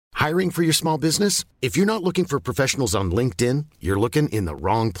Hiring for your small business? If you're not looking for professionals on LinkedIn, you're looking in the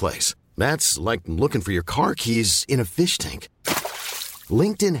wrong place. That's like looking for your car keys in a fish tank.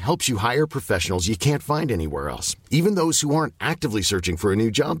 LinkedIn helps you hire professionals you can't find anywhere else, even those who aren't actively searching for a new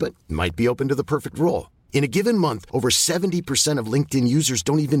job but might be open to the perfect role. In a given month, over 70% of LinkedIn users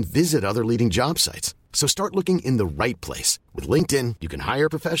don't even visit other leading job sites. So start looking in the right place. With LinkedIn, you can hire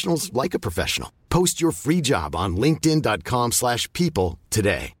professionals like a professional. Post your free job on linkedin.com/people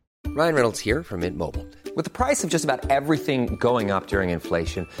today. Ryan Reynolds here from Mint Mobile. With the price of just about everything going up during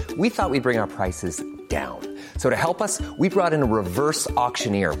inflation, we thought we'd bring our prices down. So to help us, we brought in a reverse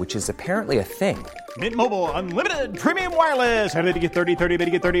auctioneer, which is apparently a thing. Mint Mobile Unlimited Premium Wireless. How to get 30, 30, bit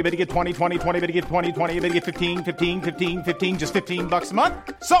to get 30, bit to get 20, 20, 20, bit to get 20, 20, bit to get 15, 15, 15, 15, just $15 a month?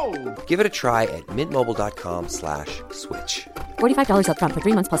 Sold! Give it a try at mintmobile.com/switch. $45 up front for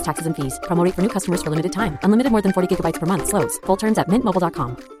 3 months plus taxes and fees. Promo rate for new customers for limited time. Unlimited more than 40 gigabytes per month. Slows full terms at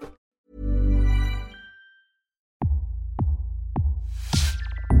mintmobile.com.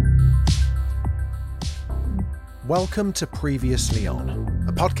 Welcome to Previously On,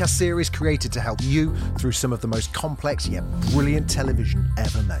 a podcast series created to help you through some of the most complex yet brilliant television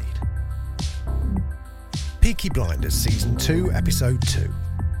ever made. Peaky Blinders Season 2, Episode 2.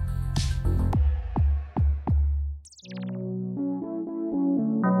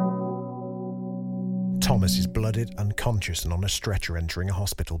 Thomas is blooded, unconscious and on a stretcher entering a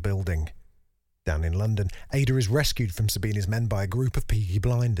hospital building. Down in London, Ada is rescued from Sabina's men by a group of Peaky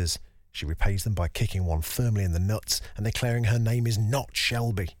Blinders. She repays them by kicking one firmly in the nuts and declaring her name is not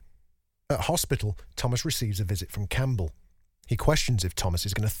Shelby. At hospital, Thomas receives a visit from Campbell. He questions if Thomas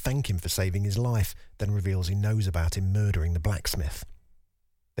is going to thank him for saving his life, then reveals he knows about him murdering the blacksmith.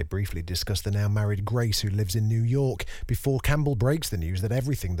 They briefly discuss the now married Grace, who lives in New York, before Campbell breaks the news that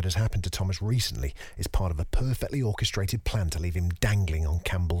everything that has happened to Thomas recently is part of a perfectly orchestrated plan to leave him dangling on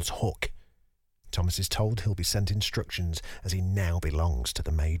Campbell's hook. Thomas is told he'll be sent instructions as he now belongs to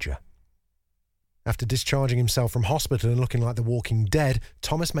the Major. After discharging himself from hospital and looking like the Walking Dead,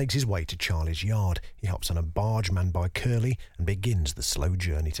 Thomas makes his way to Charlie's yard. He hops on a barge manned by Curly and begins the slow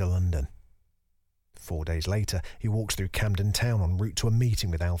journey to London. 4 days later, he walks through Camden Town en route to a meeting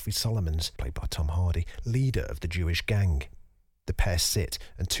with Alfie Solomons, played by Tom Hardy, leader of the Jewish gang. The pair sit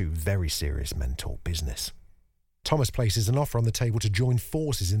and two very serious men talk business. Thomas places an offer on the table to join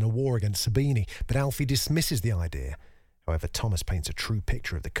forces in a war against Sabini, but Alfie dismisses the idea. However, Thomas paints a true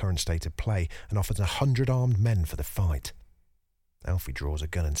picture of the current state of play and offers 100 armed men for the fight. Alfie draws a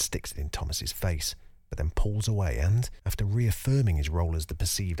gun and sticks it in Thomas's face, but then pulls away and, after reaffirming his role as the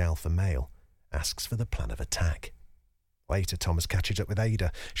perceived alpha male, asks for the plan of attack. Later, Thomas catches up with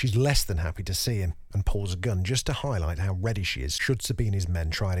Ada. She's less than happy to see him and pulls a gun just to highlight how ready she is should Sabini's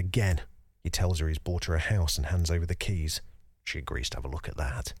men try it again. He tells her he's bought her a house and hands over the keys. She agrees to have a look at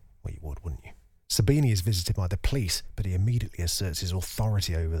that. Well, you would, wouldn't you? Sabini is visited by the police, but he immediately asserts his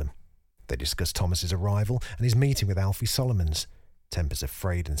authority over them. They discuss Thomas's arrival and his meeting with Alfie Solomons. Temper's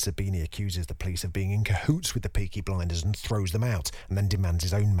afraid and Sabini accuses the police of being in cahoots with the Peaky Blinders and throws them out, and then demands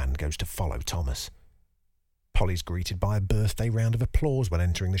his own man goes to follow Thomas. Polly's greeted by a birthday round of applause when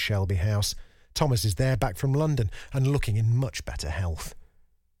entering the Shelby house. Thomas is there back from London and looking in much better health.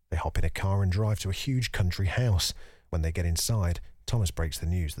 They hop in a car and drive to a huge country house. When they get inside, Thomas breaks the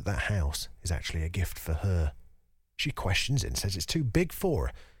news that house is actually a gift for her. She questions it and says it's too big for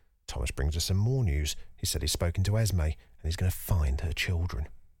her. Thomas brings her some more news. He said he's spoken to Esme and he's going to find her children.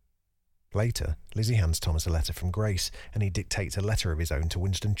 Later, Lizzie hands Thomas a letter from Grace and he dictates a letter of his own to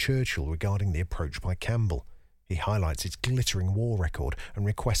Winston Churchill regarding the approach by Campbell. He highlights his glittering war record and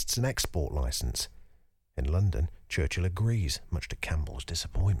requests an export licence. In London, Churchill agrees, much to Campbell's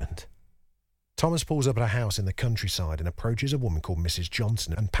disappointment. Thomas pulls up at a house in the countryside and approaches a woman called Mrs.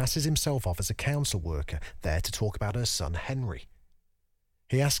 Johnson and passes himself off as a council worker there to talk about her son Henry.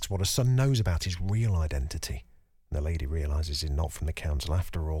 He asks what her son knows about his real identity, and the lady realises he's not from the council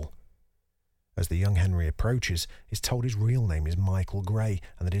after all. As the young Henry approaches, he's told his real name is Michael Gray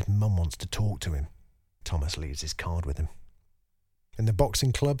and that his mum wants to talk to him. Thomas leaves his card with him. In the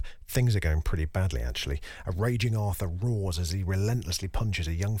boxing club, things are going pretty badly, actually. A raging Arthur roars as he relentlessly punches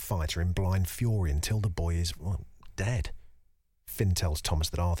a young fighter in blind fury until the boy is, dead. Finn tells Thomas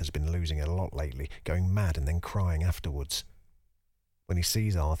that Arthur's been losing a lot lately, going mad and then crying afterwards. When he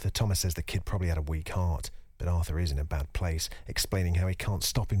sees Arthur, Thomas says the kid probably had a weak heart, but Arthur is in a bad place, explaining how he can't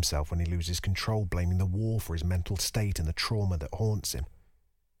stop himself when he loses control, blaming the war for his mental state and the trauma that haunts him.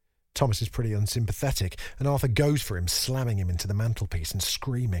 Thomas is pretty unsympathetic, and Arthur goes for him, slamming him into the mantelpiece and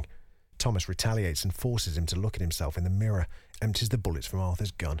screaming. Thomas retaliates and forces him to look at himself in the mirror, empties the bullets from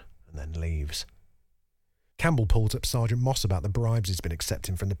Arthur's gun, and then leaves. Campbell pulls up Sergeant Moss about the bribes he's been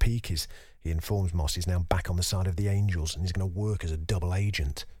accepting from the Peakies. He informs Moss he's now back on the side of the Angels and he's going to work as a double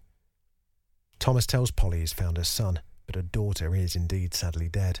agent. Thomas tells Polly he's found her son, but her daughter is indeed sadly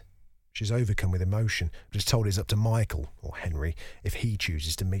dead. She's overcome with emotion, but is told it's up to Michael, or Henry, if he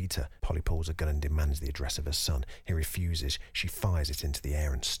chooses to meet her. Polly pulls a gun and demands the address of her son. He refuses. She fires it into the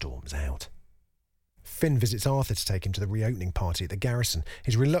air and storms out. Finn visits Arthur to take him to the reopening party at the garrison.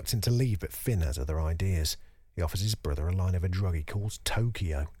 He's reluctant to leave, but Finn has other ideas. He offers his brother a line of a drug he calls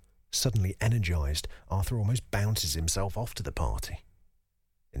Tokyo. Suddenly energised, Arthur almost bounces himself off to the party.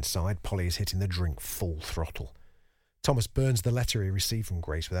 Inside, Polly is hitting the drink full throttle. Thomas burns the letter he received from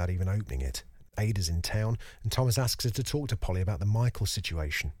Grace without even opening it. Ada's in town, and Thomas asks her to talk to Polly about the Michael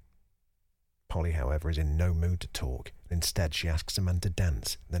situation. Polly, however, is in no mood to talk. Instead, she asks a man to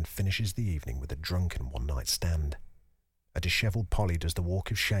dance, then finishes the evening with a drunken one-night stand. A dishevelled Polly does the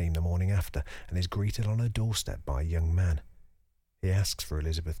walk of shame the morning after and is greeted on her doorstep by a young man. He asks for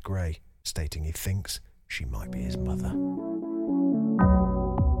Elizabeth Gray, stating he thinks she might be his mother.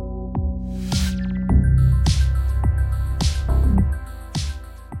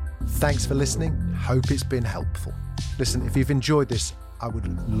 Thanks for listening. Hope it's been helpful. Listen, if you've enjoyed this, I would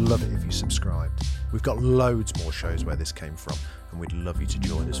love it if you subscribed. We've got loads more shows where this came from, and we'd love you to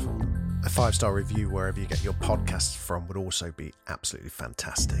join us for them. A 5-star review wherever you get your podcasts from would also be absolutely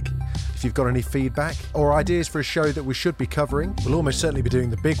fantastic. If you've got any feedback or ideas for a show that we should be covering, we'll almost certainly be doing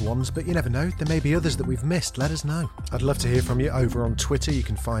the big ones, but you never know, there may be others that we've missed. Let us know. I'd love to hear from you over on Twitter. You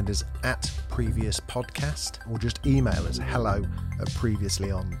can find us at PreviousPodcast, or just email us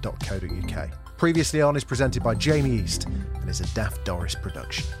hello@previouslyon.co.uk. Previously On is presented by Jamie East and is a Daft Doris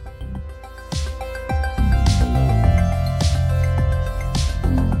production.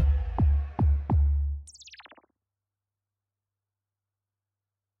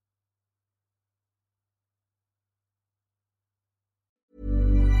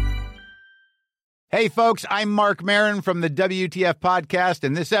 Hey, folks, I'm Mark Maron from the WTF Podcast,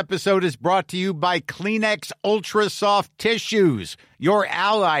 and this episode is brought to you by Kleenex Ultra Soft Tissues, your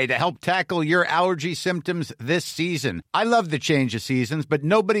ally to help tackle your allergy symptoms this season. I love the change of seasons, but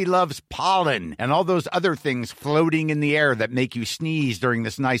nobody loves pollen and all those other things floating in the air that make you sneeze during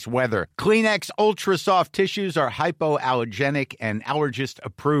this nice weather. Kleenex Ultra Soft Tissues are hypoallergenic and allergist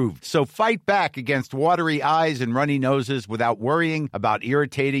approved, so fight back against watery eyes and runny noses without worrying about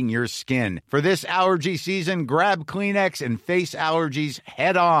irritating your skin. For this allergy season, grab Kleenex and face allergies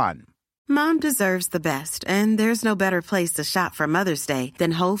head on. Mom deserves the best, and there's no better place to shop for Mother's Day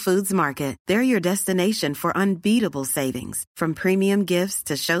than Whole Foods Market. They're your destination for unbeatable savings, from premium gifts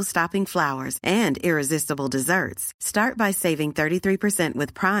to show-stopping flowers and irresistible desserts. Start by saving 33%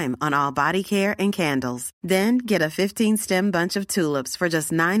 with Prime on all body care and candles. Then get a 15-stem bunch of tulips for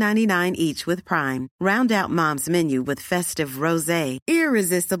just $9.99 each with Prime. Round out Mom's menu with festive rosé,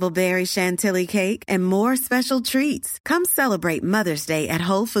 irresistible berry chantilly cake, and more special treats. Come celebrate Mother's Day at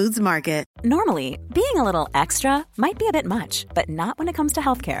Whole Foods Market. Normally, being a little extra might be a bit much, but not when it comes to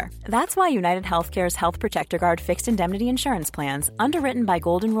healthcare. That's why United Healthcare's Health Protector Guard fixed indemnity insurance plans, underwritten by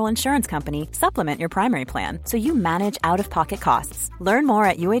Golden Rule Insurance Company, supplement your primary plan so you manage out-of-pocket costs. Learn more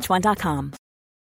at UH1.com.